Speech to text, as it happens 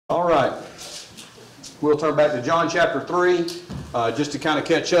All right. We'll turn back to John chapter 3 just to kind of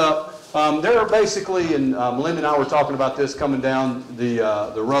catch up. There are basically, and Linda and I were talking about this coming down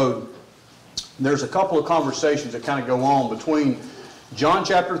the road, there's a couple of conversations that kind of go on between John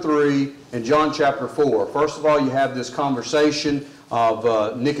chapter 3 and John chapter 4. First of all, you have this conversation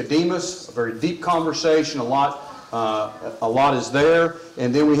of Nicodemus, a very deep conversation, a lot is there.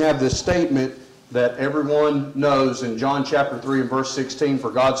 And then we have this statement that everyone knows in John chapter 3 and verse 16, "For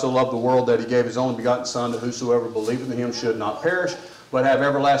God so loved the world that He gave His only begotten Son, that whosoever believeth in Him should not perish, but have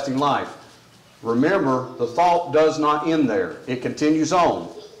everlasting life." Remember, the thought does not end there. It continues on.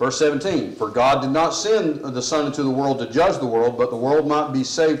 Verse 17, "For God did not send the Son into the world to judge the world, but the world might be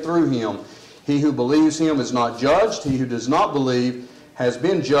saved through Him. He who believes Him is not judged. He who does not believe has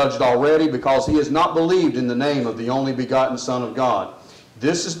been judged already, because he has not believed in the name of the only begotten Son of God.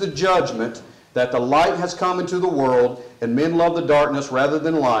 This is the judgment, that the light has come into the world, and men love the darkness rather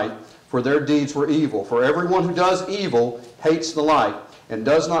than light, for their deeds were evil. For everyone who does evil hates the light, and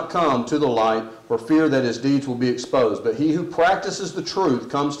does not come to the light, for fear that his deeds will be exposed. But he who practices the truth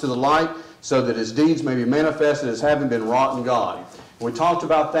comes to the light, so that his deeds may be manifested as having been wrought in God." We talked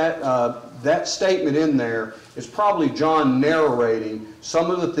about that. That statement in there is probably John narrating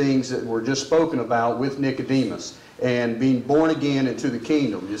some of the things that were just spoken about with Nicodemus and being born again into the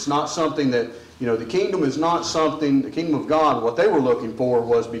kingdom. It's not something that, the kingdom is not something, the kingdom of God, what they were looking for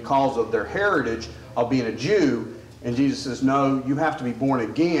was because of their heritage of being a Jew. And Jesus says, no, you have to be born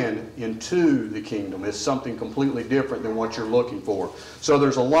again into the kingdom. It's something completely different than what you're looking for. So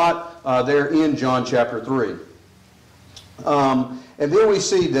there's a lot there in John chapter 3. And then we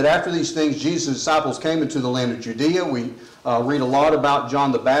see that after these things, Jesus' disciples came into the land of Judea. We read a lot about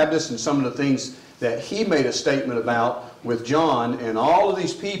John the Baptist and some of the things that he made a statement about with John. And all of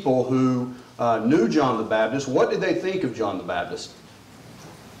these people who knew John the Baptist, what did they think of John the Baptist?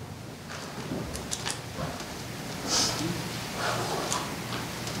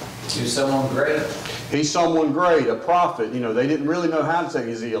 He's someone great. He's someone great, a prophet. They didn't really know how to say,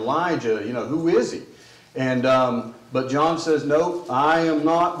 is he Elijah? Who is he? And but John says, no, I am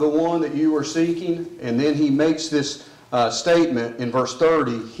not the one that you are seeking. And then he makes this statement in verse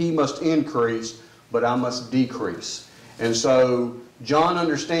 30, he must increase, but I must decrease. And so John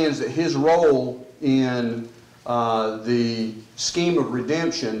understands that his role in the scheme of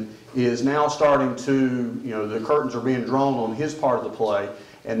redemption is now starting to, the curtains are being drawn on his part of the play.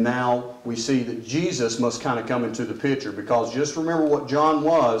 And now we see that Jesus must kind of come into the picture, because just remember what John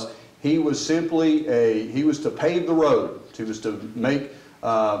was. He was simply he was to pave the road. He was to make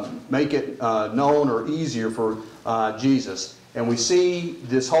it known or easier for Jesus. And we see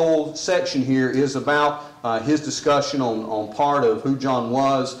this whole section here is about his discussion on part of who John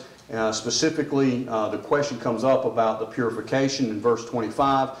was. Specifically, the question comes up about the purification in verse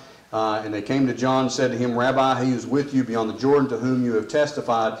 25. And they came to John and said to him, "Rabbi, he is with you beyond the Jordan, to whom you have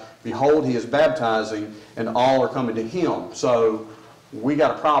testified. Behold, he is baptizing, and all are coming to him." So we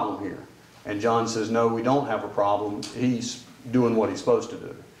got a problem here. And John says, no, we don't have a problem. He's doing what he's supposed to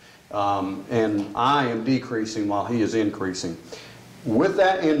do. And I am decreasing while he is increasing. With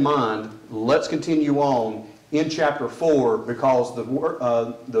that in mind, let's continue on in chapter 4, because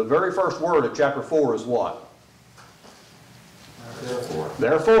the very first word of chapter 4 is what? Therefore.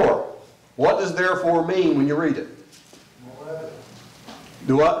 Therefore. What does therefore mean when you read it? More.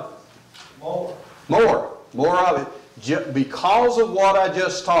 Do what? More. More. More of it. Because of what I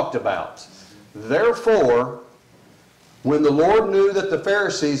just talked about. Therefore, when the Lord knew that the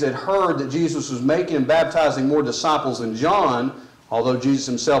Pharisees had heard that Jesus was making and baptizing more disciples than John, although Jesus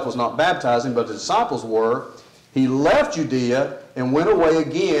himself was not baptizing, but the disciples were, he left Judea and went away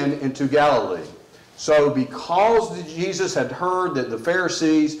again into Galilee. So because Jesus had heard that the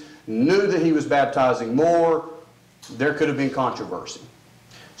Pharisees knew that he was baptizing more, there could have been controversy.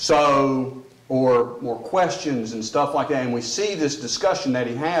 So, or more questions and stuff like that. And we see this discussion that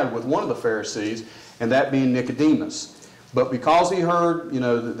he had with one of the Pharisees, and that being Nicodemus. But because he heard,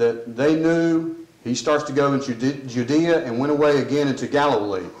 that they knew, he starts to go into Judea and went away again into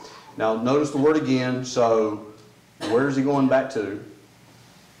Galilee. Now, notice the word again. So, where is he going back to?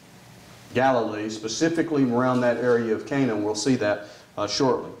 Galilee, specifically around that area of Canaan. We'll see that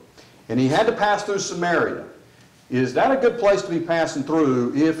shortly. And he had to pass through Samaria. Is that a good place to be passing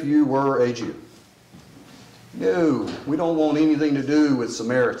through if you were a Jew? No, we don't want anything to do with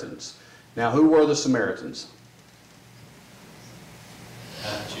Samaritans. Now, who were the Samaritans?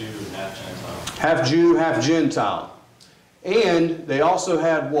 Half Jew, half Gentile. Half Jew, half Gentile. And they also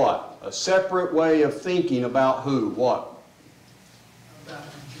had what? A separate way of thinking about who? What? About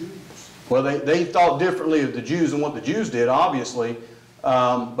the Jews. Well, they thought differently of the Jews and what the Jews did, obviously.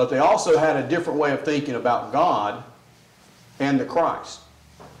 but they also had a different way of thinking about God and the Christ.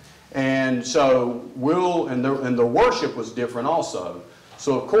 And so the worship was different also.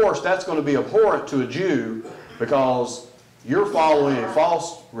 So of course that's going to be abhorrent to a Jew, because you're following a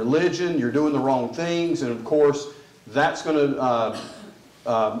false religion, you're doing the wrong things, and of course that's going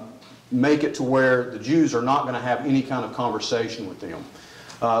to make it to where the Jews are not going to have any kind of conversation with them.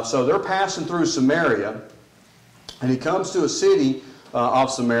 So they're passing through Samaria, and he comes to a city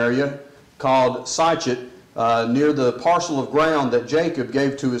of Samaria called Sychar, near the parcel of ground that Jacob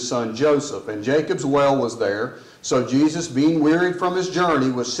gave to his son Joseph. And Jacob's well was there. So Jesus, being wearied from his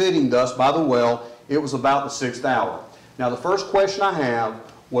journey, was sitting thus by the well. It was about the 6th hour. Now the first question I have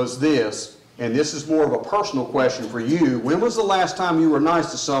was this, and this is more of a personal question for you. When was the last time you were nice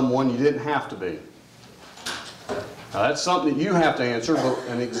to someone you didn't have to be? Now that's something that you have to answer, but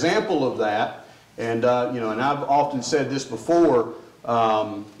an example of that, and and I've often said this before,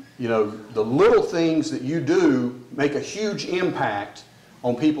 the little things that you do make a huge impact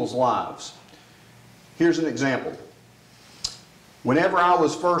on people's lives. Here's an example. Whenever I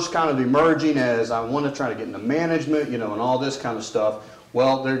was first kind of emerging as I want to try to get into management, and all this kind of stuff,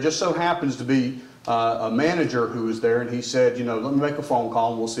 well, there just so happens to be a manager who was there, and he said, let me make a phone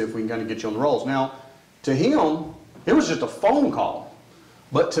call and we'll see if we can kind of get you on the rolls. Now, to him, it was just a phone call.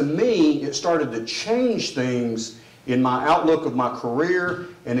 But to me, it started to change things in my outlook of my career,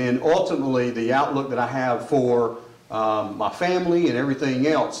 and then ultimately the outlook that I have for my family and everything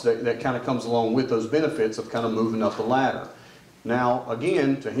else that kind of comes along with those benefits of kind of moving up the ladder. Now,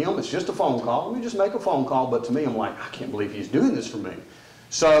 again, to him, it's just a phone call. Let me just make a phone call. But to me, I'm like, I can't believe he's doing this for me.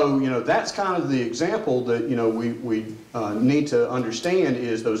 So, that's kind of the example that, we need to understand,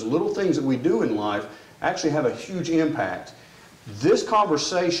 is those little things that we do in life actually have a huge impact. This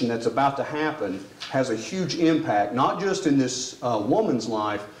conversation that's about to happen has a huge impact, not just in this woman's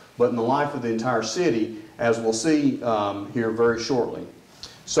life, but in the life of the entire city, as we'll see here very shortly.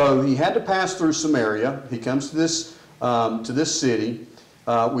 So he had to pass through Samaria. He comes to this city.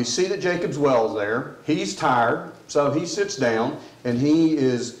 We see that Jacob's well is there. He's tired, so he sits down, and he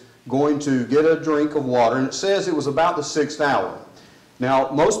is going to get a drink of water. And it says it was about the 6th hour. Now,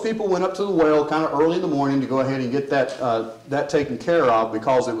 most people went up to the well kind of early in the morning to go ahead and get that taken care of,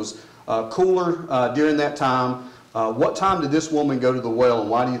 because it was cooler during that time. What time did this woman go to the well, and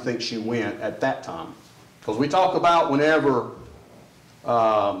why do you think she went at that time? Because we talk about whenever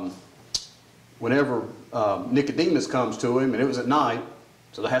Nicodemus comes to him, and it was at night,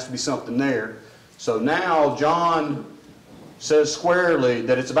 so there has to be something there. So now John says squarely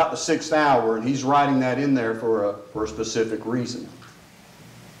that it's about the 6th hour, and he's writing that in there for a specific reason.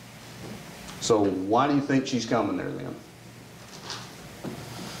 So why do you think she's coming there then?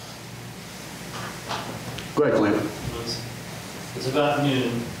 Go ahead, Clint. It's about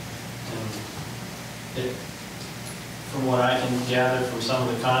noon, and from what I can gather from some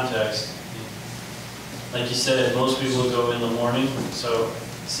of the context, like you said, most people go in the morning, so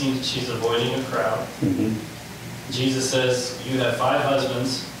it seems she's avoiding a crowd. Mm-hmm. Jesus says, you have 5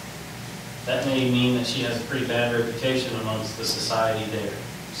 husbands. That may mean that she has a pretty bad reputation amongst the society there.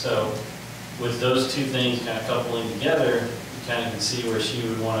 So with those two things kind of coupling together, you kind of can see where she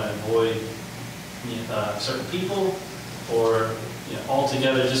would want to avoid certain people, or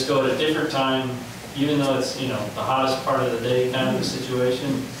altogether just go at a different time, even though it's the hottest part of the day kind of a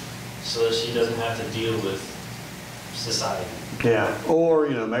situation, so that she doesn't have to deal with society. Yeah, or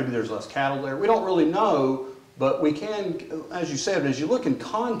maybe there's less cattle there. We don't really know, but we can, as you said, as you look in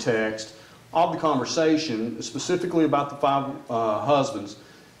context of the conversation, specifically about the 5 husbands,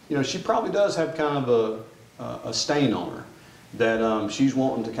 she probably does have kind of a stain on her, that she's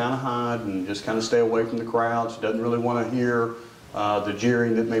wanting to kind of hide and just kind of stay away from the crowd. She doesn't really want to hear the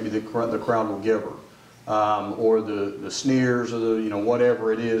jeering that maybe the crowd will give her, or the sneers, or the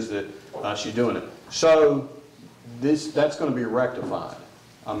whatever it is that she's doing it. So that's going to be rectified.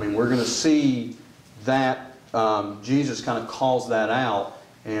 I mean, we're going to see that Jesus kind of calls that out,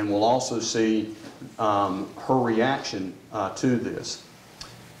 and we'll also see her reaction to this.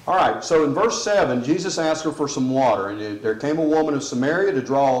 All right, so in verse 7, Jesus asked her for some water. And there came a woman of Samaria to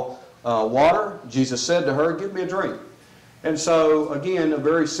draw water. Jesus said to her, give me a drink. And so, again, a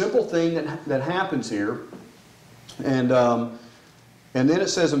very simple thing that happens here. And then it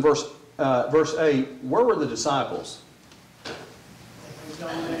says in verse 8, where were the disciples?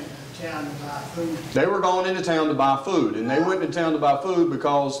 They were going into town to buy food. And they went into town to buy food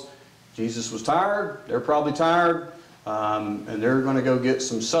because Jesus was tired. They're probably tired. And they're going to go get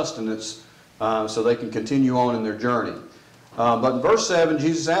some sustenance so they can continue on in their journey. But in verse 7,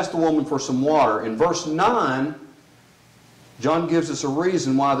 Jesus asked the woman for some water. In verse 9, John gives us a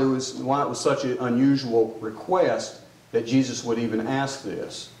reason why it was such an unusual request that Jesus would even ask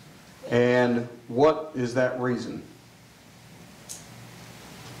this. And what is that reason?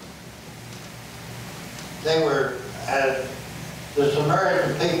 They were, the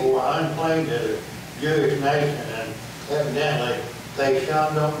Samaritan people were unclean to the Jewish nation, and evidently they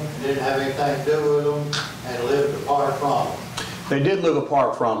shunned them, didn't have anything to do with them, and lived apart from them. They did live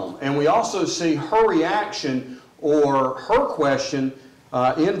apart from them. And we also see her reaction, or her question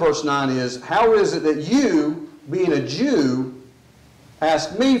in verse 9 is, how is it that you, being a Jew,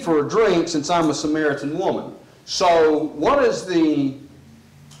 ask me for a drink since I'm a Samaritan woman? So what is the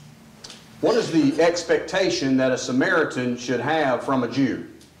expectation that a Samaritan should have from a Jew?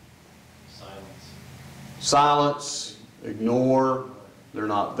 Silence, ignore, they're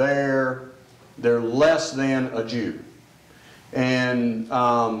not there, they're less than a Jew. And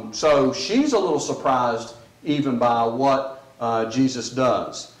so she's a little surprised even by what Jesus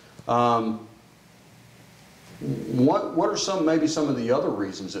does. What are maybe some of the other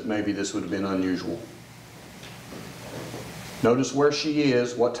reasons that maybe this would have been unusual? Notice where she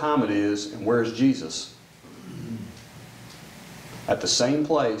is, what time it is, and where is Jesus? At the same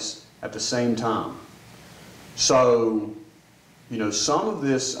place, at the same time. So, you know, some of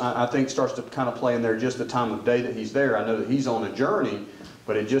this, I think, starts to kind of play in there just the time of day that he's there. I know that he's on a journey,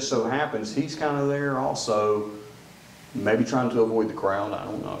 but it just so happens he's kind of there also, maybe trying to avoid the crowd, I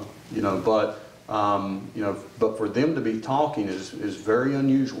don't know. You know, but for them to be talking is very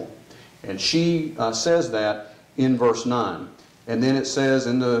unusual. And she says that in verse 9. And then it says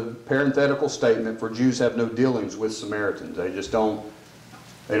in the parenthetical statement, for Jews have no dealings with Samaritans. They just don't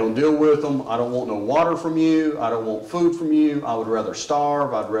deal with them. I don't want no water from you. I don't want food from you. I would rather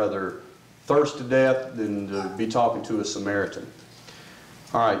starve. I'd rather thirst to death than to be talking to a Samaritan.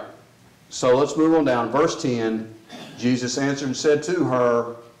 All right, so let's move on down. Verse 10, Jesus answered and said to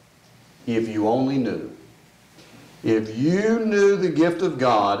her, if you only knew. If you knew the gift of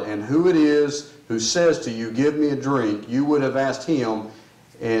God and who it is who says to you, give me a drink, you would have asked him,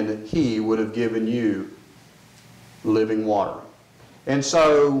 and he would have given you living water. And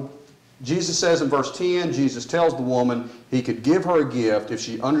so Jesus says in verse 10, Jesus tells the woman he could give her a gift if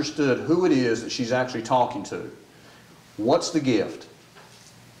she understood who it is that she's actually talking to. What's the gift?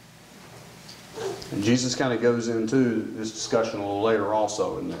 And Jesus kind of goes into this discussion a little later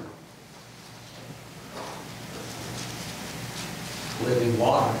also in there. Living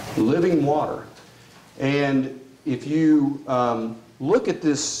water. Living water. And if you look at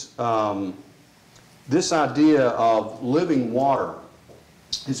this, this idea of living water,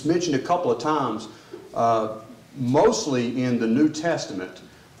 it's mentioned a couple of times, mostly in the New Testament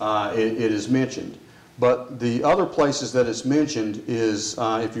it is mentioned. But the other places that it's mentioned is,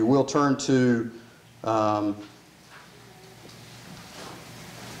 if you will, turn to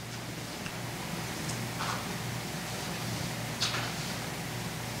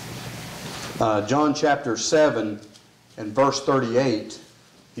John chapter 7 and verse 38,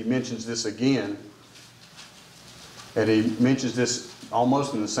 he mentions this again. And he mentions this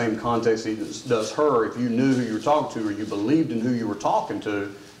almost in the same context he does her. If you knew who you were talking to, or you believed in who you were talking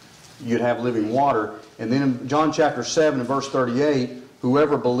to, you'd have living water. And then in John chapter 7 and verse 38,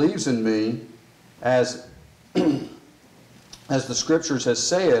 whoever believes in me, as the scriptures has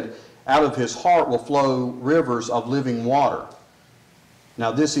said, out of his heart will flow rivers of living water. Now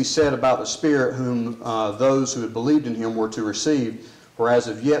this he said about the Spirit whom those who had believed in him were to receive, for as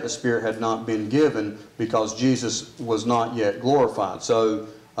of yet the Spirit had not been given because Jesus was not yet glorified. So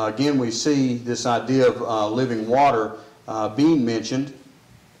again we see this idea of living water being mentioned.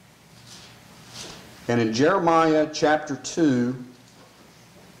 And in Jeremiah chapter 2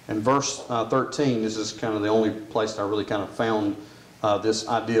 and verse 13, this is kind of the only place I really kind of found this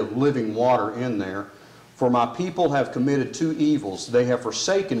idea of living water in there. For my people have committed two evils. They have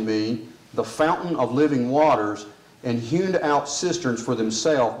forsaken me, the fountain of living waters, and hewn out cisterns for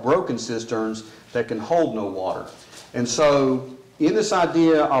themselves, broken cisterns that can hold no water. And so, in this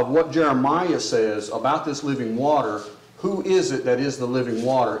idea of what Jeremiah says about this living water, who is it that is the living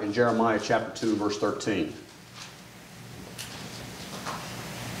water in Jeremiah chapter 2, verse 13?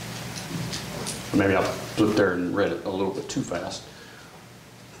 Maybe I flipped there and read it a little bit too fast.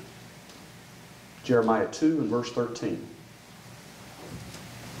 Jeremiah 2 and verse 13.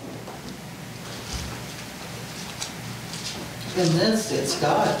 In this, it's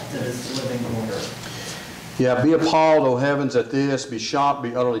God that is the living water. Yeah, be appalled, O heavens, at this. Be shocked,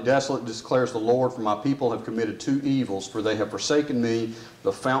 be utterly desolate, declares the Lord. For my people have committed two evils, for they have forsaken me,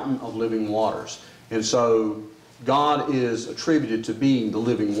 the fountain of living waters. And so God is attributed to being the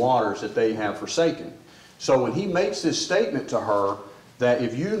living waters that they have forsaken. So when he makes this statement to her, that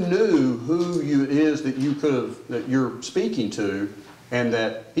if you knew who it is that that you're speaking to, and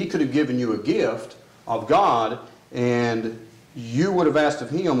that he could have given you a gift of God, and you would have asked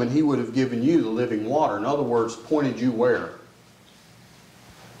of him, and he would have given you the living water. In other words, pointed you where?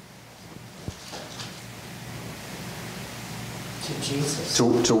 To Jesus.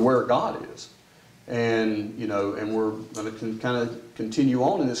 To where God is. And, you know, and we're going to kind of continue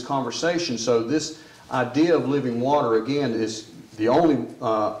on in this conversation. So this idea of living water, again, is the only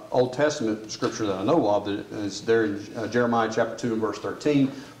Old Testament scripture that I know of that is there in Jeremiah chapter 2 and verse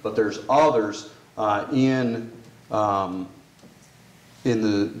 13, but there's others in the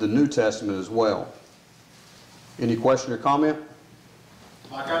New Testament as well. Any question or comment?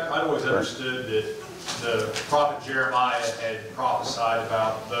 Mike, I'd always understood that the prophet Jeremiah had prophesied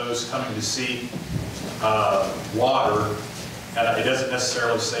about those coming to seek water, and it doesn't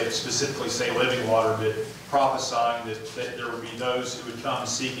necessarily specifically say living water, but prophesying that there would be those who would come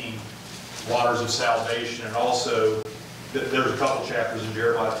seeking waters of salvation. And also, there's a couple chapters in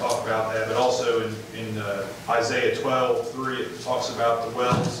Jeremiah that talk about that, but also in Isaiah 12:3, it talks about the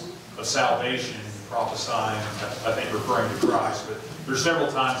wells of salvation, prophesying, I think referring to Christ. But there's several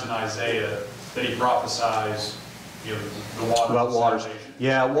times in Isaiah that he prophesies, you know, the waters of salvation.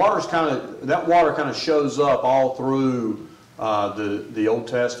 Yeah, that water kind of shows up all through the Old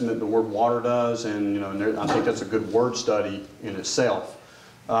Testament. The word water does, and you know, I think that's a good word study in itself.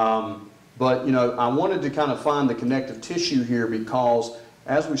 But you know, I wanted to kind of find the connective tissue here, because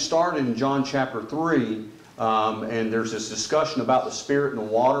as we started in John chapter 3, and there's this discussion about the Spirit and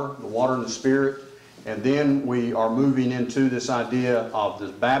the water and the Spirit, and then we are moving into this idea of the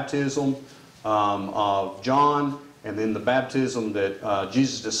baptism of John, and then the baptism that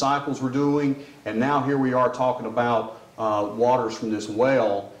Jesus' disciples were doing, and now here we are talking about waters from this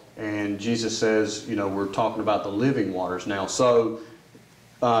well, and Jesus says, you know, we're talking about the living waters now. So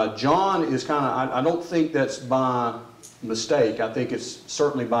John is kind of, I don't think that's by mistake. I think it's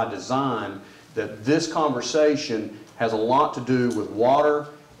certainly by design that this conversation has a lot to do with water,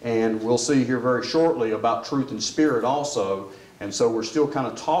 and we'll see here very shortly about truth and spirit also. And so we're still kind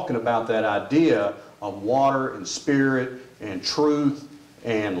of talking about that idea of water and spirit and truth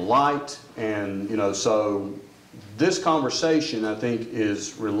and light. And, you know, so this conversation, I think,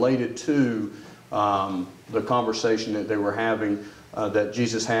 is related to the conversation that they were having, that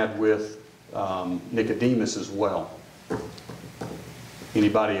Jesus had with Nicodemus as well.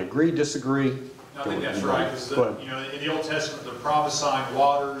 Anybody agree, disagree? I think that's right, because you know, in the Old Testament, they're prophesying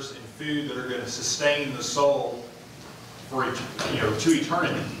waters and food that are going to sustain the soul for, you know, to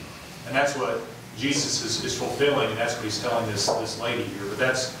eternity, and that's what Jesus is fulfilling, and that's what he's telling this lady here. But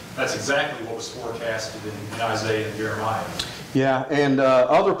that's exactly what was forecasted in Isaiah and Jeremiah. Yeah, and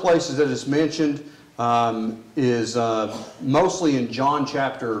other places that it's mentioned is mostly in John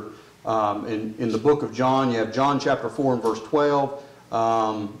chapter, in the book of John. You have John chapter 4 and verse 12.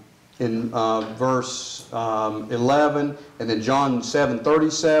 In verse 11, and then John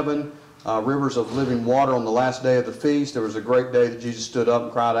 7:37, rivers of living water on the last day of the feast. There was a great day that Jesus stood up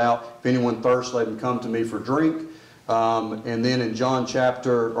and cried out, if anyone thirsts, let him come to me for drink. And then in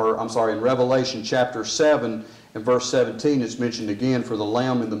in Revelation chapter 7 and verse 17, it's mentioned again, for the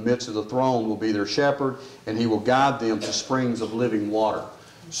Lamb in the midst of the throne will be their shepherd, and he will guide them to springs of living water.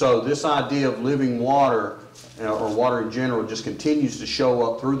 So this idea of living water, or water in general, just continues to show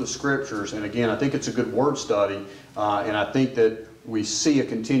up through the scriptures. And again, I think it's a good word study, and I think that we see a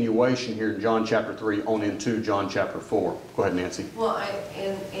continuation here in John chapter 3 on into John chapter 4. Go ahead, Nancy. Well,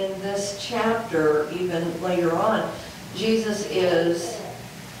 in this chapter, even later on, Jesus is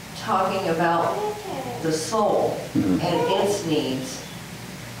talking about the soul and its needs,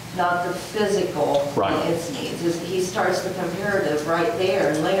 not the physical and its needs. He starts the comparative right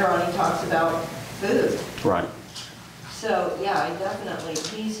there, and later on he talks about food. Right. So, yeah,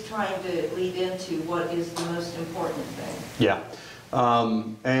 he's trying to lead into what is the most important thing. Yeah.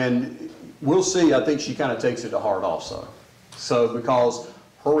 And we'll see, I think she kind of takes it to heart also. So, because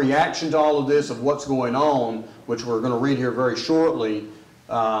her reaction to all of this, of what's going on, which we're going to read here very shortly,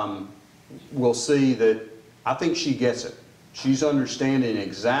 we'll see that I think she gets it. She's understanding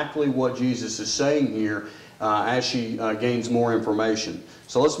exactly what Jesus is saying here as she gains more information.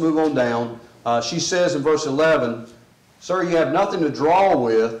 So let's move on down. She says in verse 11, "Sir, you have nothing to draw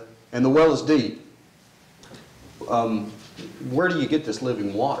with, and the well is deep." Where do you get this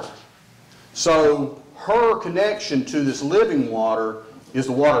living water? So her connection to this living water is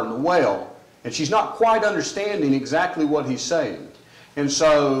the water in the well, and she's not quite understanding exactly what he's saying. And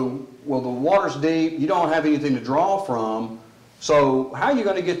so, well, the water's deep, you don't have anything to draw from, So how are you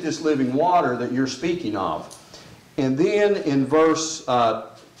going to get this living water that you're speaking of? And then in verse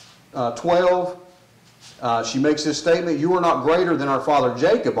 12, she makes this statement, you are not greater than our father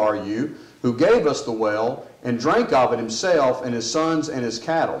Jacob, are you, who gave us the well and drank of it himself and his sons and his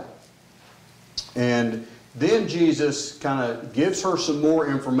cattle. And then Jesus kind of gives her some more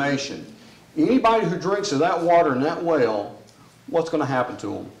information. Anybody who drinks of that water in that well, what's going to happen to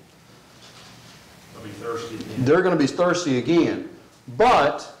them? They'll be thirsty again. They're going to be thirsty again.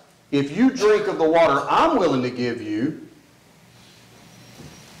 But if you drink of the water I'm willing to give you,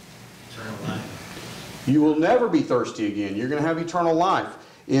 Eternal life. you will never be thirsty again. You're going to have eternal life.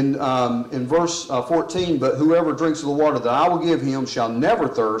 In verse 14, but whoever drinks of the water that I will give him shall never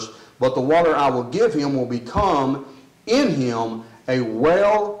thirst, but the water I will give him will become in him a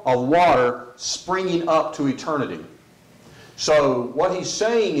well of water springing up to eternity. So what he's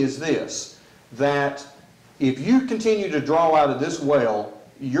saying is this, that if you continue to draw out of this well,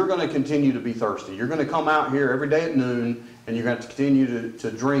 you're going to continue to be thirsty. You're going to come out here every day at noon and you're going to continue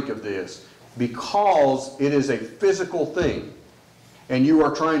to drink of this because it is a physical thing. And you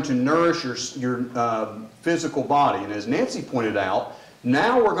are trying to nourish your physical body. And as Nancy pointed out,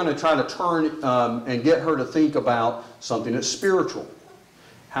 now we're going to try to turn and get her to think about something that's spiritual.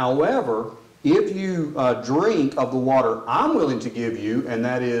 However, if you drink of the water I'm willing to give you, and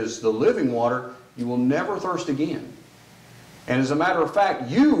that is the living water, you will never thirst again. And as a matter of fact,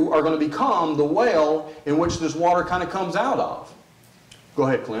 you are going to become the well in which this water kind of comes out of. Go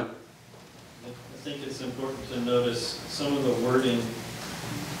ahead, Clint. I think it's important to notice some of the wording,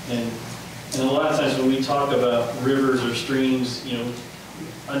 and a lot of times when we talk about rivers or streams, you know,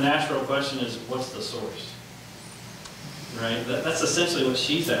 a natural question is, what's the source? Right? That's essentially what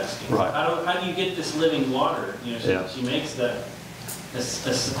she's asking. Right. How do you get this living water? You know, she makes that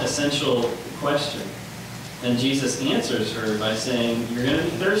essential question. And Jesus answers her by saying, you're going to be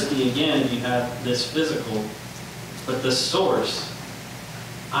thirsty again if you have this physical, but the source,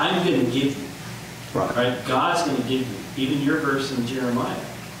 I'm going to give you. Right? God's going to give you. Even your verse in Jeremiah,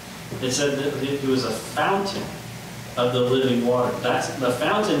 it said that it was a fountain of the living water. The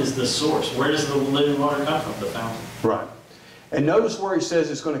fountain is the source. Where does the living water come from? The fountain. Right. And notice where he says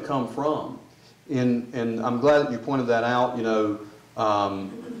it's going to come from. And I'm glad that you pointed that out. You know,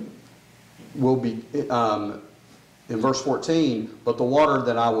 will be in verse 14, but the water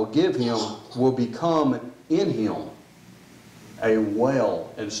that I will give him will become in him a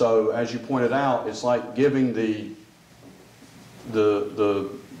well. And so, as you pointed out, it's like giving the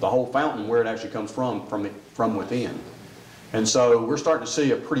whole fountain where it actually comes from within. And so we're starting to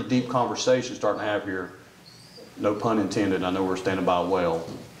see a pretty deep conversation starting to have here. No pun intended. I know we're standing by a well,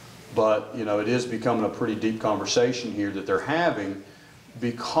 but you know, it is becoming a pretty deep conversation here that they're having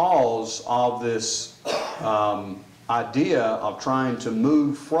because of this idea of trying to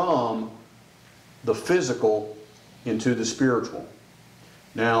move from the physical into the spiritual.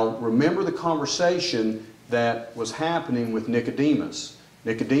 Now, remember the conversation that was happening with Nicodemus.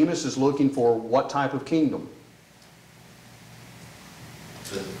 Nicodemus is looking for what type of kingdom?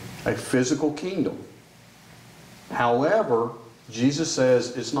 A physical kingdom. However, Jesus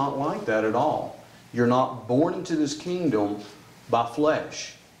says it's not like that at all. You're not born into this kingdom by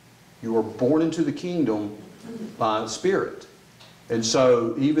flesh. You are born into the kingdom by the Spirit. And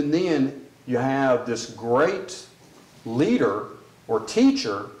so even then, you have this great leader or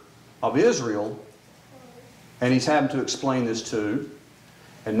teacher of Israel, and he's having to explain this to.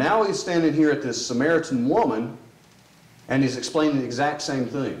 And now he's standing here at this Samaritan woman, and he's explaining the exact same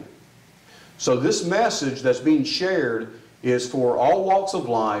thing. So this message that's being shared is for all walks of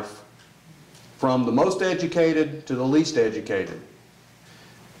life, from the most educated to the least educated.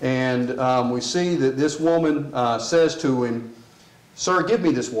 And we see that this woman says to him, "Sir, give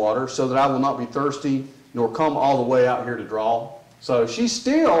me this water so that I will not be thirsty, nor come all the way out here to draw." So she's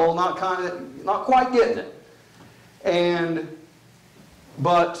still not quite getting it.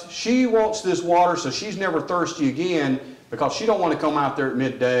 But she wants this water so she's never thirsty again, because she don't want to come out there at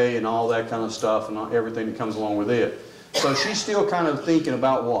midday and all that kind of stuff and everything that comes along with it. So she's still kind of thinking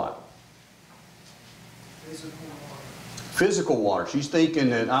about what? Physical water. She's thinking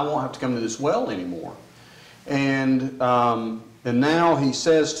that I won't have to come to this well anymore. And now he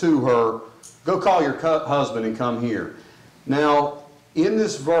says to her, "Go call your husband and come here." Now, in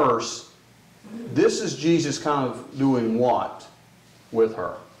this verse, this is Jesus kind of doing what with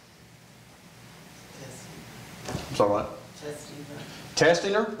her? Testing. So what? Testing her.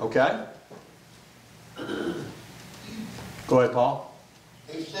 Testing her? Okay. Go ahead, Paul.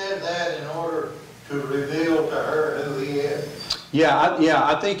 He said that in order to reveal to her who he is. Yeah,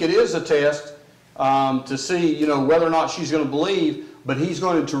 I think it is a test. to see, you know, whether or not she's going to believe, but he's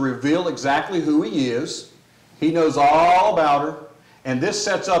going to reveal exactly who he is. He knows all about her, and this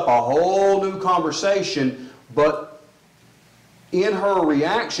sets up a whole new conversation, but in her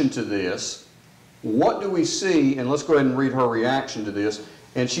reaction to this, what do we see? And let's go ahead and read her reaction to this.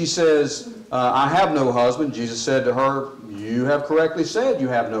 And she says, I have no husband. Jesus said to her, you have correctly said you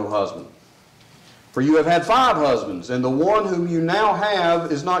have no husband. For you have had 5 husbands, and the one whom you now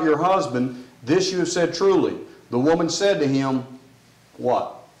have is not your husband. This you have said truly. The woman said to him,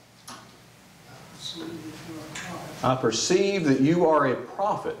 what? I perceive that you are a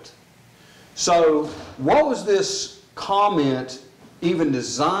prophet. So, what was this comment even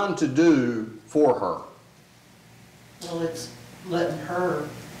designed to do for her? Well, it's letting her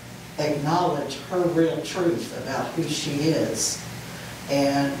acknowledge her real truth about who she is.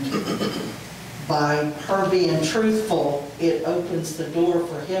 And by her being truthful, it opens the door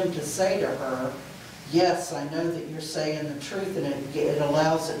for him to say to her, yes, I know that you're saying the truth, and it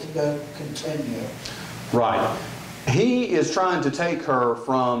allows it to go continue. Right. He is trying to take her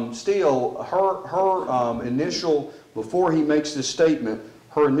from still, her initial, before he makes this statement,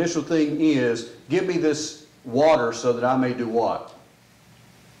 her initial thing is, give me this water so that I may do what?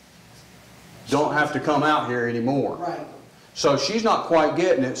 Don't have to come out here anymore. Right. So she's not quite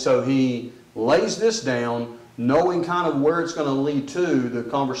getting it, so he lays this down, knowing kind of where it's going to lead to, the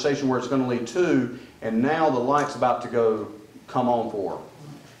conversation where it's going to lead to, and now the light's about to come on for her.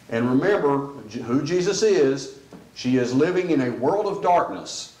 And remember who Jesus is. She is living in a world of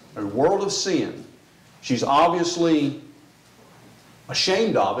darkness, a world of sin. She's obviously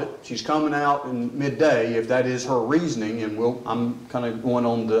ashamed of it. She's coming out in midday, if that is her reasoning, and I'm kind of going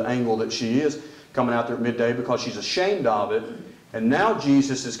on the angle that she is coming out there at midday because she's ashamed of it. And now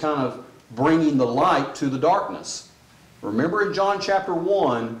Jesus is kind of bringing the light to the darkness. Remember in John chapter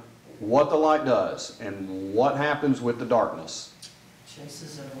 1 what the light does and what happens with the darkness.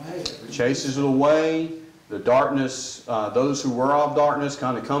 Chases it away. Chases it away. The darkness, those who were of darkness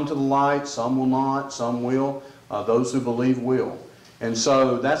kind of come to the light. Some will not, some will. Those who believe will. And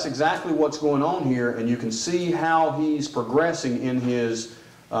so that's exactly what's going on here, and you can see how he's progressing in his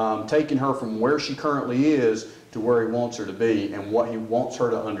taking her from where she currently is to where he wants her to be and what he wants her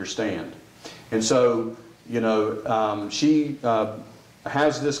to understand. And so, you know, she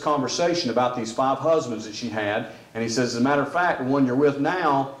has this conversation about these 5 husbands that she had, and he says, as a matter of fact, the one you're with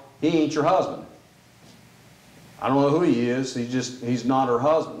now, he ain't your husband. I don't know who he is. He's not her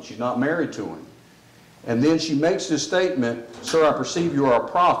husband. She's not married to him. And then she makes this statement, sir, I perceive you are a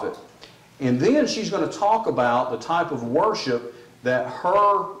prophet. And then she's going to talk about the type of worship that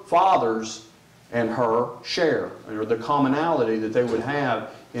her fathers and her share, or the commonality that they would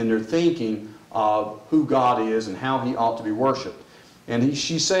have in their thinking of who God is and how he ought to be worshipped. And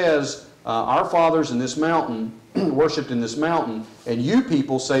she says, our fathers in this mountain worshipped in this mountain, and you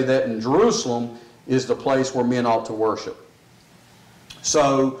people say that in Jerusalem is the place where men ought to worship.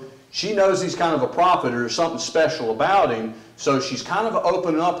 So she knows he's kind of a prophet, or there's something special about him, so she's kind of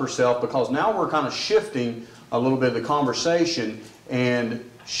opening up herself, because now we're kind of shifting a little bit of the conversation, and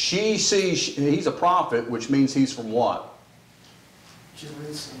she sees he's a prophet, which means he's from what?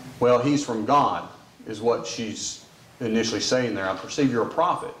 Jerusalem. Well, he's from God, is what she's initially saying there. I perceive you're a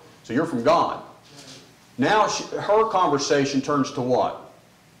prophet, so you're from God. Now her conversation turns to what?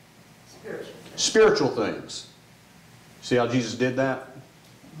 Spiritual things. See how Jesus did that?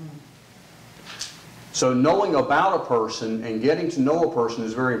 So knowing about a person and getting to know a person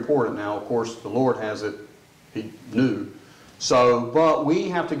is very important. Now, of course, the Lord has it. He knew. So, but we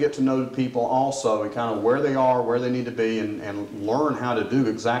have to get to know people also, and kind of where they are, where they need to be, and learn how to do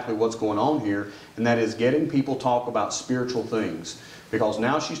exactly what's going on here. And that is getting people talk about spiritual things. Because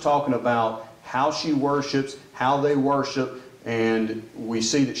now she's talking about how she worships, how they worship, and we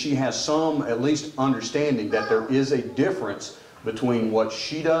see that she has some, at least, understanding that there is a difference between what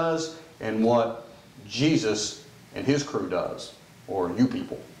she does and what Jesus and his crew does, or you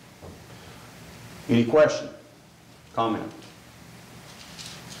people. Any question? Comment?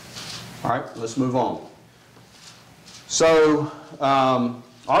 All right, let's move on. So,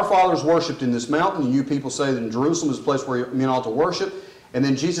 our fathers worshipped in this mountain, and you people say that in Jerusalem is a place where men ought to worship. And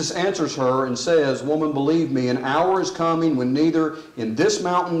then Jesus answers her and says, woman, believe me, an hour is coming when neither in this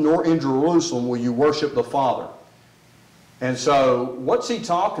mountain nor in Jerusalem will you worship the Father. And so, what's he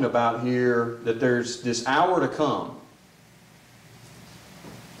talking about here, that there's this hour to come?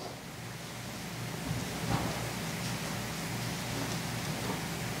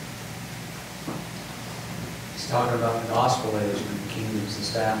 He's talking about the gospel age when the kingdom's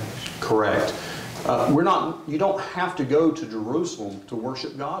established. Correct. You don't have to go to Jerusalem to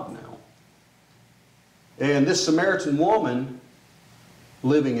worship God now. And this Samaritan woman,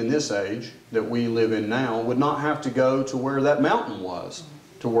 living in this age that we live in now, would not have to go to where that mountain was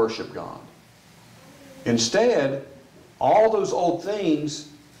to worship God. Instead, all those old things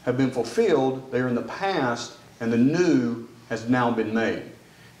have been fulfilled. They're in the past, and the new has now been made.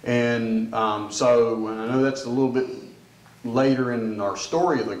 And so I know that's a little bit later in our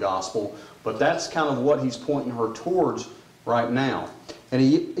story of the gospel, but that's kind of what he's pointing her towards right now. And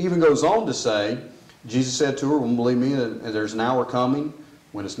he even goes on to say, Jesus said to her, "Well, believe me, there's an hour coming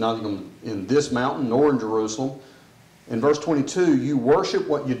when it's not even in this mountain nor in Jerusalem." In verse 22, "You worship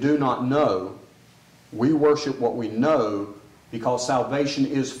what you do not know. We worship what we know, because salvation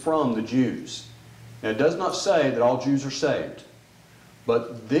is from the Jews." Now, it does not say that all Jews are saved.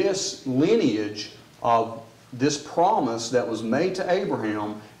 But this lineage of this promise that was made to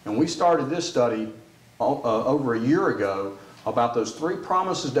Abraham, and we started this study over a year ago about those 3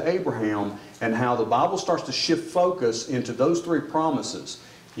 promises to Abraham and how the Bible starts to shift focus into those 3 promises.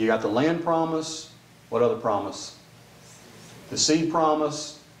 You got the land promise. What other promise? The seed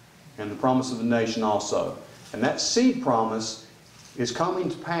promise, and the promise of the nation also. And that seed promise is coming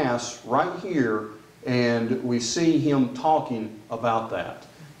to pass right here, and we see him talking about that.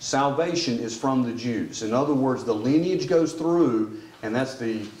 Salvation is from the Jews. In other words, the lineage goes through, and that's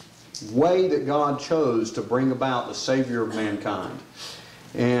the way that God chose to bring about the Savior of mankind.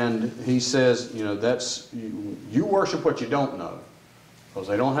 And he says, you know, that's, you worship what you don't know, because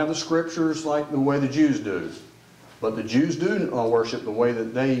they don't have the scriptures like the way the Jews do. But the Jews do worship the way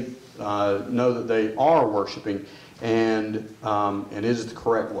that they know that they are worshiping, and it is the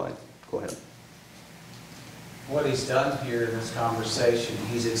correct way. Go ahead. What he's done here in this conversation,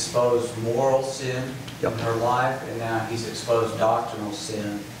 he's exposed moral sin in her life, and now he's exposed doctrinal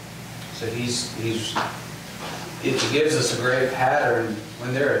sin. So it gives us a great pattern.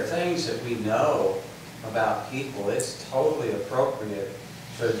 When there are things that we know about people, it's totally appropriate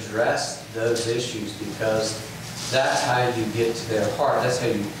to address those issues, because that's how you get to their heart. That's how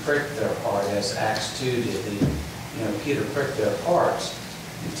you prick their heart, as Acts 2 did. Peter pricked their hearts.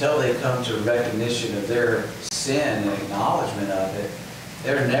 Until they come to recognition of their sin and acknowledgement of it,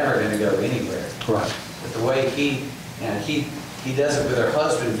 they're never going to go anywhere. Right. But the way he does it with her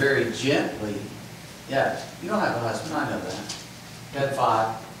husband very gently. Yeah, you don't have a husband, I know that. You had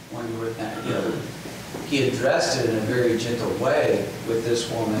 5 when you were with that. He addressed it in a very gentle way with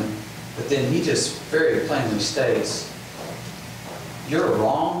this woman, but then he just very plainly states, "You're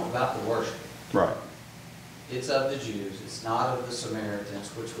wrong about the worship. Right. It's of the Jews. It's not of the Samaritans,"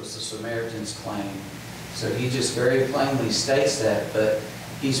 which was the Samaritans' claim. So he just very plainly states that, but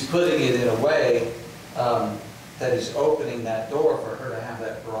he's putting it in a way that is opening that door for her to have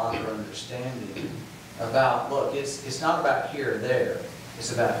that broader understanding about, look, it's not about here or there.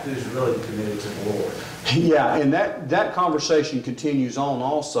 It's about who's really committed to the Lord. Yeah, and that conversation continues on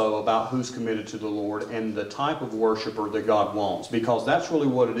also about who's committed to the Lord and the type of worshiper that God wants, because that's really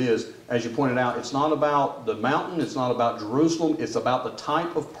what it is. As you pointed out, it's not about the mountain, it's not about Jerusalem, it's about the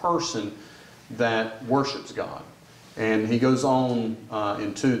type of person that worships God. And he goes on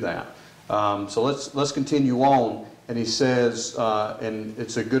into that. So let's continue on. And he says, and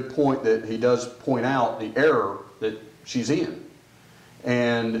it's a good point that he does point out the error that she's in.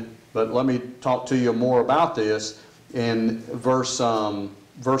 But let me talk to you more about this in verse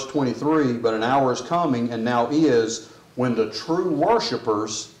 23. "But an hour is coming, and now is, when the true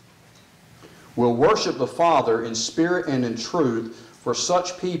worshipers will worship the Father in spirit and in truth. For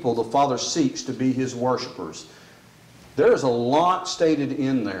such people the Father seeks to be his worshipers." There is a lot stated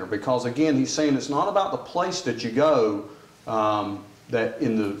in there, because again, he's saying it's not about the place that you go that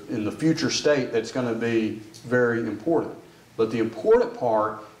in the future state that's going to be very important. But the important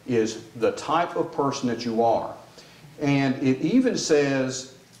part is the type of person that you are. And it even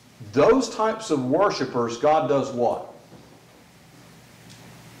says those types of worshipers, God does what?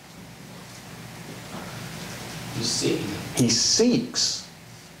 He's seeking. He seeks.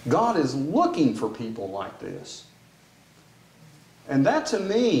 God is looking for people like this. And that to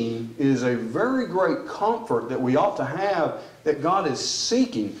me is a very great comfort that we ought to have, that God is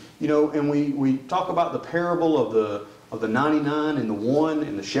seeking. And we talk about the parable of the 99 and the 1,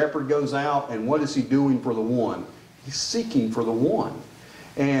 and the shepherd goes out, and what is he doing for the 1? He's seeking for the 1.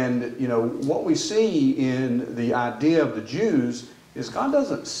 And, what we see in the idea of the Jews is God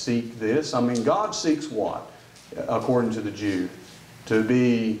doesn't seek this. I mean, God seeks what? According to the Jew, to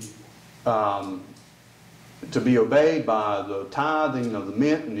be obeyed by the tithing of the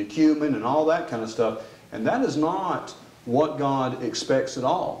mint and the cumin and all that kind of stuff. And that is not what God expects at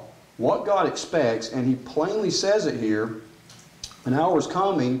all. What God expects, and he plainly says it here, an hour is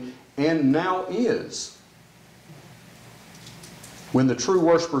coming, and now is. when the true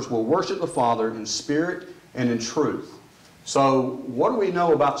worshipers will worship the Father in spirit and in truth. So what do we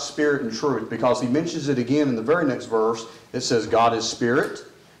know about spirit and truth? Because he mentions it again in the very next verse. It says, God is spirit,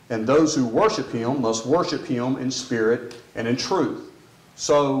 and those who worship him must worship him in spirit and in truth.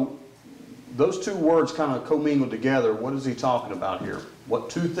 So those two words kind of commingle together. What is he talking about here? What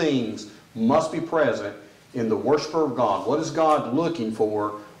two things must be present in the worshiper of God? What is God looking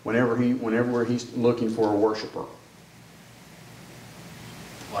for whenever he's looking for a worshiper?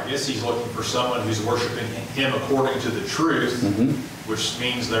 Well, I guess he's looking for someone who's worshiping him according to the truth, which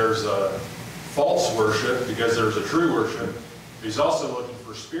means there's a false worship because there's a true worship. He's also looking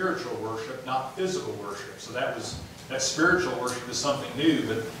for spiritual worship, not physical worship. So that spiritual worship is something new,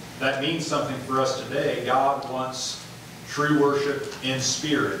 but that means something for us today. God wants true worship in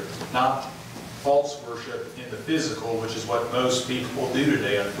spirit, not false worship in the physical, which is what most people do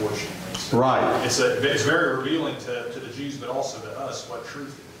today, unfortunately. So Right. It's very revealing to the Jews, but also to us, what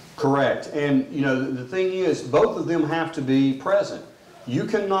truth is. Correct. And, you know, the thing is, both of them have to be present. You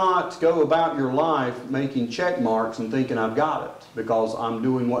cannot go about your life making check marks and thinking, I've got it, because I'm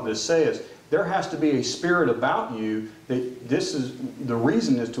doing what this says. There has to be a spirit about you that this is the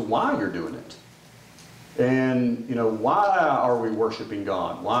reason as to why you're doing it. And, you know, why are we worshiping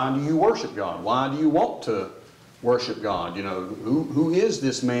God? Why do you worship God? Why do you want to worship God? You know, who is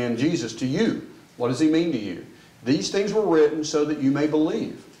this man, Jesus, to you? What does he mean to you? These things were written so that you may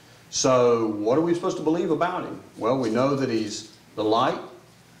believe. So what are we supposed to believe about him? Well, we know that he's the light,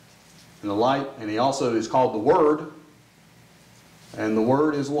 and he also is called the Word. And the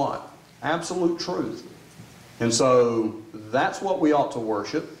Word is what? Absolute truth. And so that's what we ought to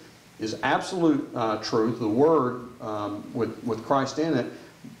worship, is absolute truth, the Word with Christ in it,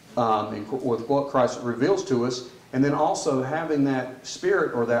 and with what Christ reveals to us, and then also having that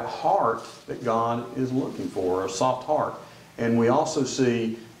spirit or that heart that God is looking for, a soft heart. And we also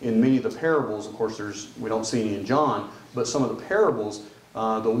see in many of the parables, of course we don't see any in John, but some of the parables,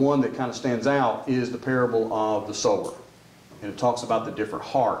 the one that kind of stands out is the parable of the sower. And it talks about the different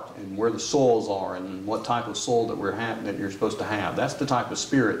heart and where the soils are and what type of soil that you're supposed to have. That's the type of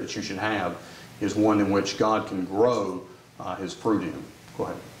spirit that you should have, is one in which God can grow his fruit in. Go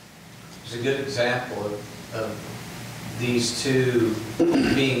ahead. It's a good example of these two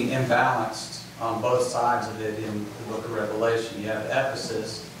being imbalanced on both sides of it in the book of Revelation. You have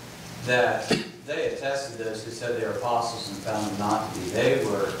Ephesus, that they attested those who said they were apostles and found them not to be. They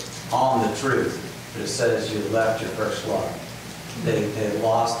were on the truth, but it says you left your first love. They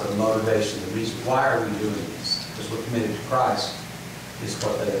lost the motivation, the reason. Why are we doing this? Because we're committed to Christ is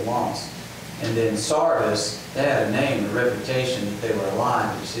what they had lost. And then Sardis, they had a name, a reputation that they were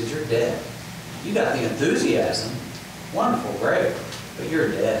alive. He said, you're dead. You got the enthusiasm, wonderful, great, but you're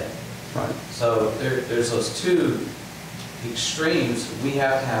dead. Right. So there's those two extremes. We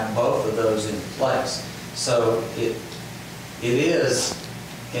have to have both of those in place. So it is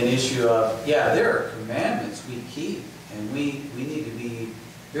an issue of, yeah, there are commandments we keep, and we need to be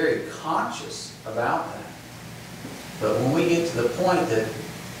very conscious about that. But when we get to the point that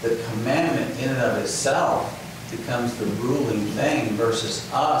the commandment in and of itself becomes the ruling thing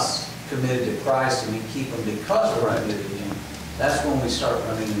versus us committed to Christ and we keep them because we're committed to Him, that's when we start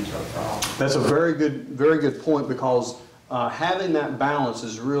running into a problem. That's a very good point, because having that balance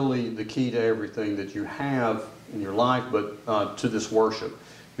is really the key to everything that you have in your life, but to this worship.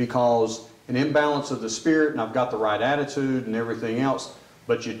 Because an imbalance of the spirit, and I've got the right attitude and everything else,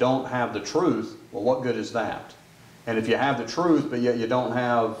 but you don't have the truth, well, what good is that? And if you have the truth, but yet you don't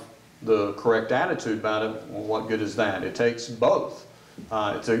have the correct attitude about it, well, what good is that? It takes both.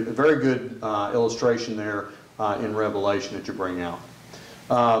 It's a very good illustration there in Revelation that you bring out.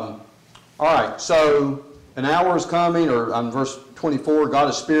 All right, so an hour is coming, or on verse 24, God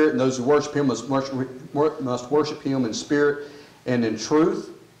is spirit, and those who worship Him must worship Him in spirit and in truth.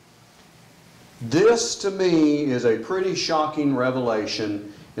 This, to me, is a pretty shocking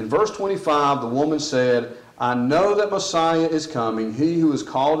revelation. In verse 25, the woman said, I know that Messiah is coming, he who is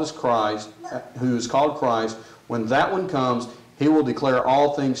called Christ. When that one comes, he will declare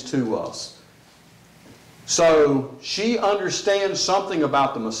all things to us. So she understands something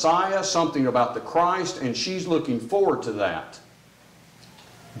about the Messiah, something about the Christ, and she's looking forward to that.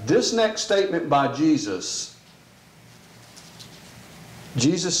 This next statement by Jesus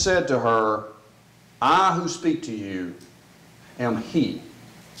said to her, I who speak to you am He.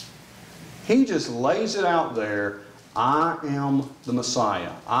 He just lays it out there. I am the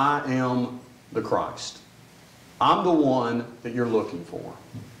Messiah. I am the Christ. I'm the one that you're looking for.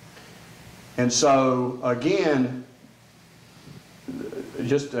 And so, again,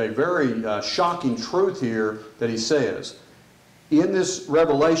 just a very shocking truth here that he says. in this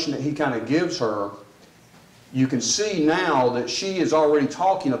revelation that he kind of gives her, you can see now that she is already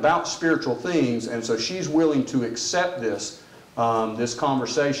talking about spiritual things, and so she's willing to accept this, this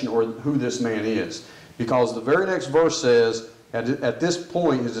conversation or who this man is. Because the very next verse says, at this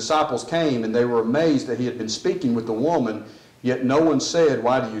point his disciples came and they were amazed that he had been speaking with the woman, yet no one said,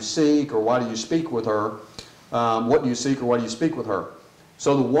 "Why do you seek?" or "Why do you speak with her?" "What do you seek?" or "Why do you speak with her?"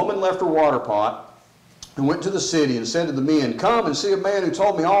 So the woman left her water pot and went to the city and said to the men, "Come and see a man who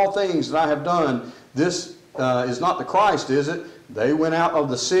told me all things that I have done. This is not the Christ, is it?" They went out of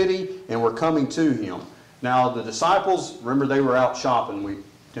the city and were coming to him. Now the disciples, remember, they were out shopping. We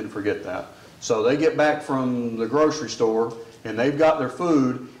tend to forget that. So they get back from the grocery store and they've got their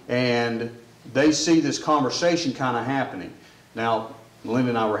food, and they see this conversation kind of happening. Now, Melinda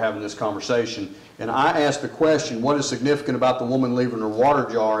and I were having this conversation, and I asked the question, what is significant about the woman leaving her water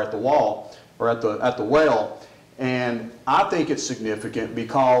jar at the wall, or at the well? And I think it's significant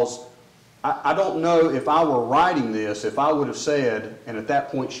because I don't know if I were writing this, if I would have said, and at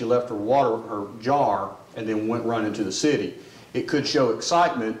that point she left her jar and then went running to the city. It could show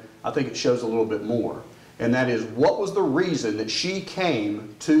excitement. I think it shows a little bit more. And that is, what was the reason that she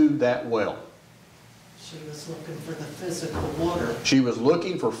came to that well? She was looking for the physical water. She was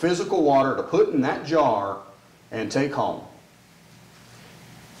looking for physical water to put in that jar and take home.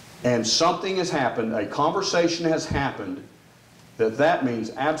 And something has happened, a conversation has happened, that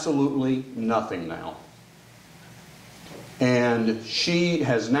means absolutely nothing now. And she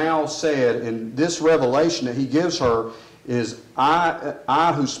has now said, in this revelation that he gives her, is,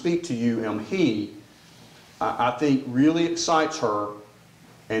 I who speak to you am he. I think really excites her,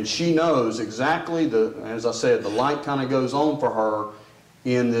 and she knows exactly, as I said, the light kind of goes on for her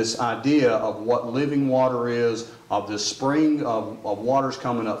in this idea of what living water is, of this spring of waters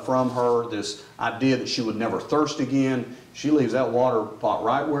coming up from her, this idea that she would never thirst again. She leaves that water pot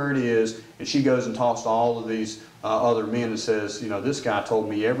right where it is, and she goes and talks to all of these other men and says, you know, this guy told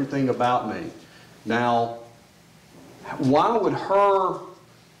me everything about me. Now, why would her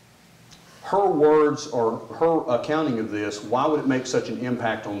words or her accounting of this, why would it make such an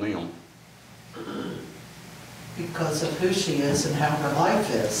impact on them? Because of who she is and how her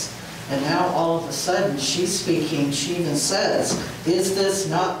life is. And now all of a sudden she's speaking, she even says, "Is this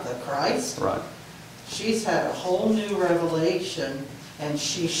not the Christ?" Right. She's had a whole new revelation and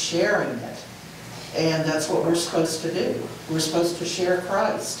she's sharing it. And that's what we're supposed to do. We're supposed to share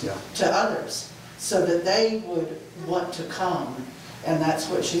Christ to others so that they would want to come, and that's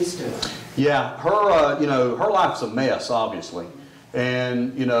what she's doing. Yeah, her, you know, her life's a mess, obviously.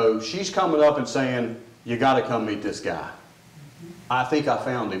 And, you know, she's coming up and saying, "You got to come meet this guy. I think I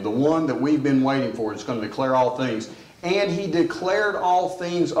found him. The one that we've been waiting for is going to declare all things. And he declared all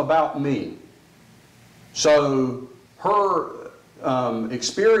things about me." So her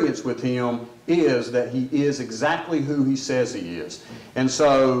experience with him is that he is exactly who he says he is. And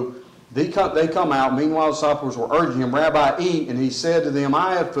so they come out. Meanwhile, the disciples were urging him, "Rabbi, eat." And he said to them,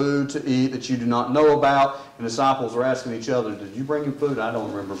 "I have food to eat that you do not know about." And the disciples were asking each other, "Did you bring him food?" I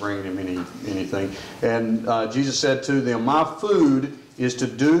don't remember bringing him anything. And Jesus said to them, "My food is to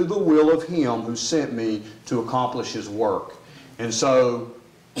do the will of him who sent me to accomplish his work." And so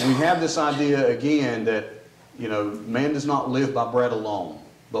we have this idea again that, you know, man does not live by bread alone,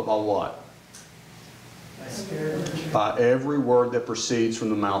 but by what? By spirit and truth. By every word that proceeds from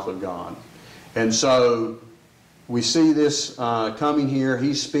the mouth of God. And so we see this coming here.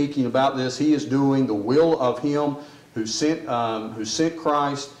 He's speaking about this. He is doing the will of him who sent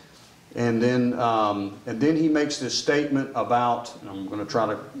Christ. And then he makes this statement about, and I'm going to try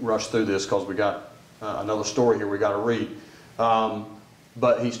to rush through this because we got another story here we got to read.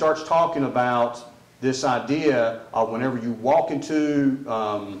 But he starts talking about this idea of whenever you walk into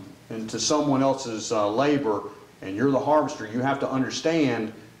someone else's labor and you're the harvester, you have to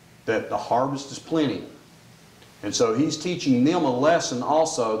understand that the harvest is plenty. And so he's teaching them a lesson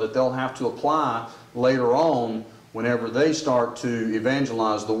also that they'll have to apply later on whenever they start to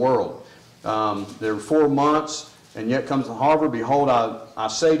evangelize the world. There are 4 months, and yet comes the harvest. Behold, I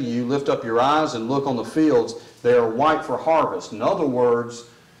say to you, lift up your eyes and look on the fields. They are white for harvest. In other words,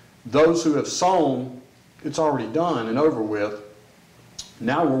 those who have sown, it's already done and over with.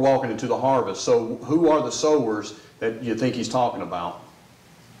 Now we're walking into the harvest. So who are the sowers that you think he's talking about?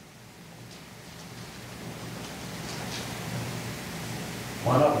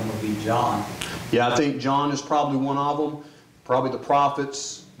 One of them would be John. Yeah, I think John is probably one of them. Probably the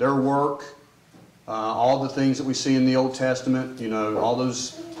prophets, their work, all the things that we see in the Old Testament, you know, all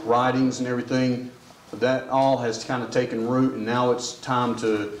those writings and everything, that all has kind of taken root, and now it's time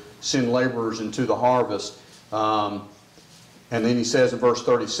to send laborers into the harvest. And then he says in verse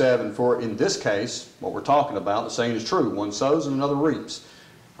 37, for in this case, what we're talking about, the saying is true, one sows and another reaps.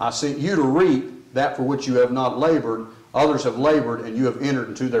 I sent you to reap that for which you have not labored, others have labored, and you have entered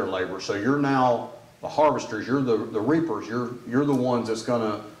into their labor. So you're now the harvesters, you're the reapers, you're the ones that's going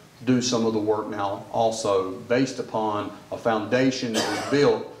to do some of the work now also, based upon a foundation that was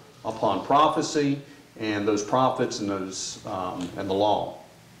built upon prophecy and those prophets and those and the law.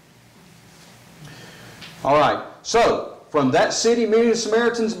 All right, so from that city, many of the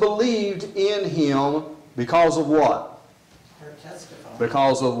Samaritans believed in him because of what? Her testifying.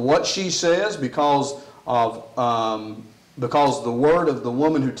 Because of what she says, because the word of the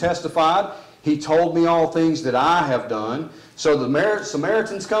woman who testified, he told me all things that I have done. So the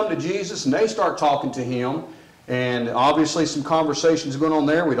Samaritans come to Jesus and they start talking to him, and obviously some conversations going on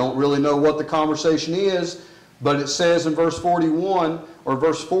there. We don't really know what the conversation is, but it says in verse 41 or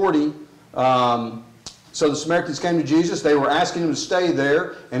verse 40, so the Samaritans came to Jesus. They were asking him to stay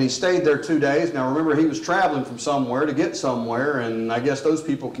there, and he stayed there 2 days. Now remember, he was traveling from somewhere to get somewhere, and I guess those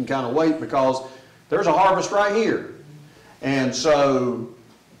people can kind of wait because there's a harvest right here. And so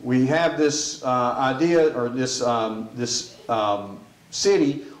we have this idea, or this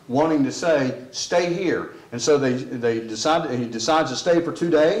city wanting to say, stay here. And so he decides to stay for 2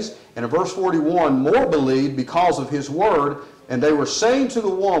 days. And in verse 41, more believed because of his word. And they were saying to the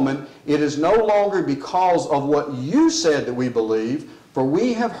woman, it is no longer because of what you said that we believe, for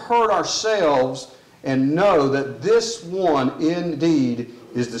we have heard ourselves and know that this one indeed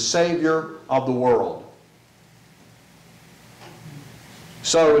is the Savior of the world.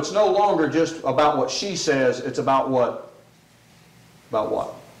 So it's no longer just about what she says, it's about what? About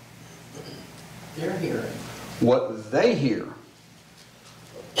what? They're hearing. What they hear.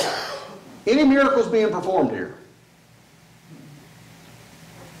 Any miracles being performed here?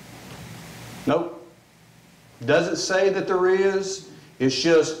 Nope. Doesn't say that there is. It's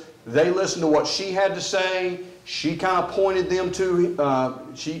just they listened to what she had to say. She kind of pointed them to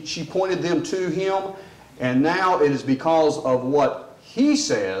she pointed them to him, and now it is because of what he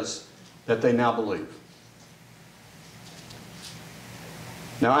says that they now believe.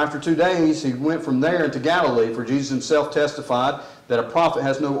 Now after 2 days he went from there into Galilee, for Jesus himself testified that a prophet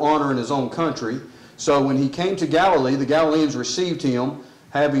has no honor in his own country. So when he came to Galilee, the Galileans received him,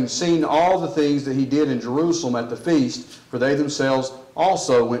 having seen all the things that he did in Jerusalem at the feast, for they themselves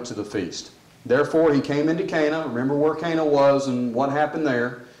also went to the feast. Therefore he came into Cana, remember where Cana was and what happened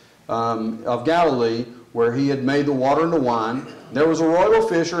there, of Galilee, where he had made the water into wine. There was a royal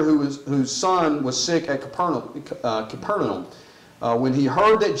official whose son was sick at Capernaum. When he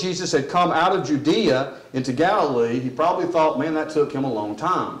heard that Jesus had come out of Judea into Galilee, he probably thought, man, that took him a long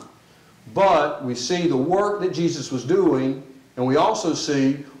time. But we see the work that Jesus was doing, and we also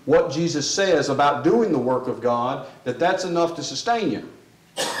see what Jesus says about doing the work of God, that's enough to sustain you.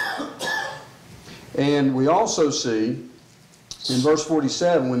 And we also see in verse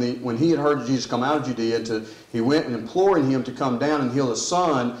 47, when he had heard Jesus come out of Judea, he went and imploring him to come down and heal his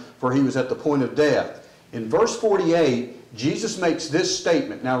son, for he was at the point of death. In verse 48, Jesus makes this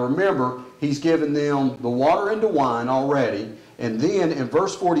statement. Now remember, he's given them the water into wine already. And then in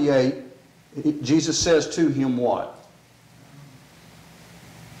verse 48, Jesus says to him what?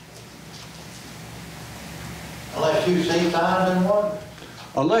 Unless you see signs and wonders.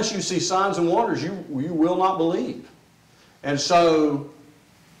 Unless you see signs and wonders, you will not believe. And so,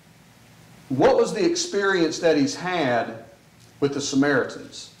 what was the experience that he's had with the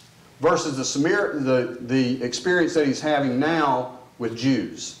Samaritans versus the experience that he's having now with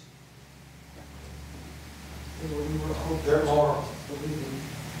Jews? They're more,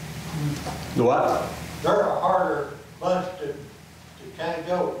 The what? they're a harder bunch to change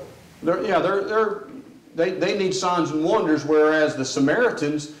over. They need signs and wonders, whereas the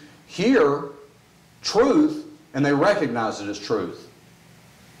Samaritans hear truth and they recognize it as truth.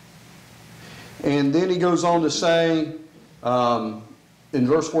 And then he goes on to say in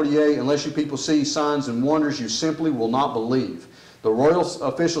verse 48, unless you people see signs and wonders, you simply will not believe. The royal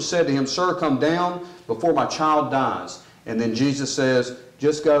official said to him, sir, come down before my child dies. And then Jesus says,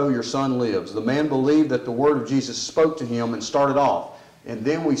 just go, your son lives. The man believed that the word of Jesus spoke to him and started off. And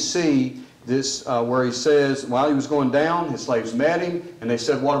then we see this where he says, while he was going down, his slaves met him, and they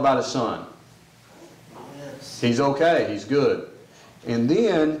said, what about his son? Yes. He's okay, he's good. And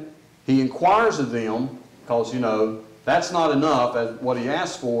then he inquires of them, because, that's not enough as what he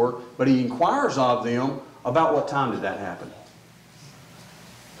asked for, but he inquires of them about what time did that happen.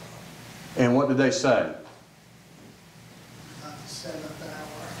 And what did they say? About the 7th hour.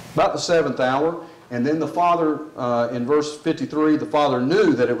 About the 7th hour. And then the father, in verse 53, the father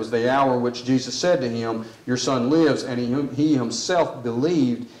knew that it was the hour which Jesus said to him, "Your son lives," and he himself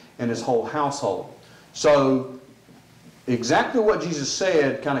believed, and his whole household. So exactly what Jesus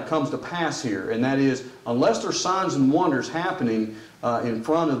said kind of comes to pass here, and that is, unless there's signs and wonders happening in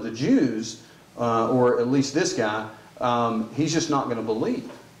front of the Jews, or at least this guy, he's just not going to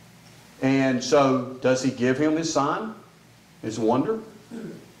believe. And so, does he give him his sign, his wonder?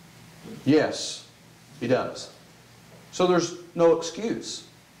 Yes, he does. So there's no excuse.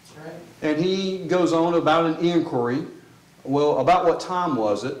 Right. And he goes on about an inquiry. Well, about what time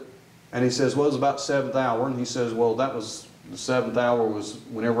was it? And he says, well, it was about 7th hour. And he says, well, that was, the 7th hour was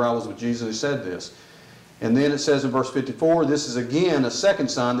whenever I was with Jesus, he said this. And then it says in verse 54, this is again a second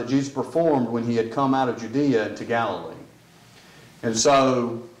sign that Jesus performed when he had come out of Judea into Galilee. And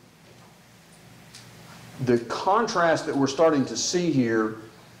so, the contrast that we're starting to see here,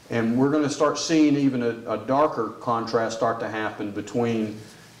 and we're going to start seeing even a darker contrast start to happen between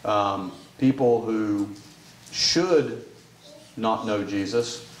people who should not know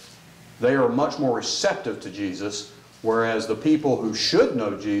Jesus. They are much more receptive to Jesus, whereas the people who should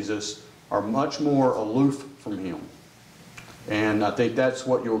know Jesus are much more aloof from him. And I think that's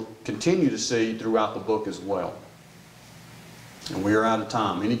what you'll continue to see throughout the book as well. And we are out of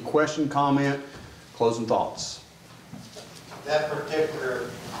time. Any question, comment, closing thoughts? That particular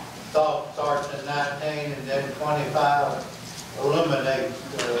thought starts at 19 and then 25 eliminate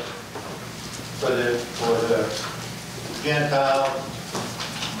for the Gentiles.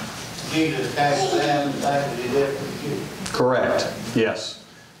 Jesus came to them the same as he did for the Jews. Correct. Yes.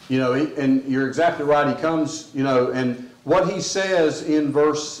 You know, and you're exactly right. He comes, you know, and what he says in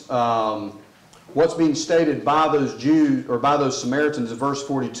verse, what's being stated by those Jews, or by those Samaritans in verse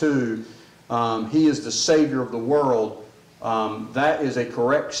 42, he is the Savior of the world. That is a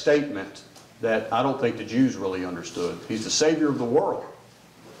correct statement that I don't think the Jews really understood. He's the Savior of the world.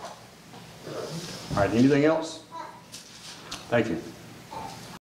 All right, anything else? Thank you.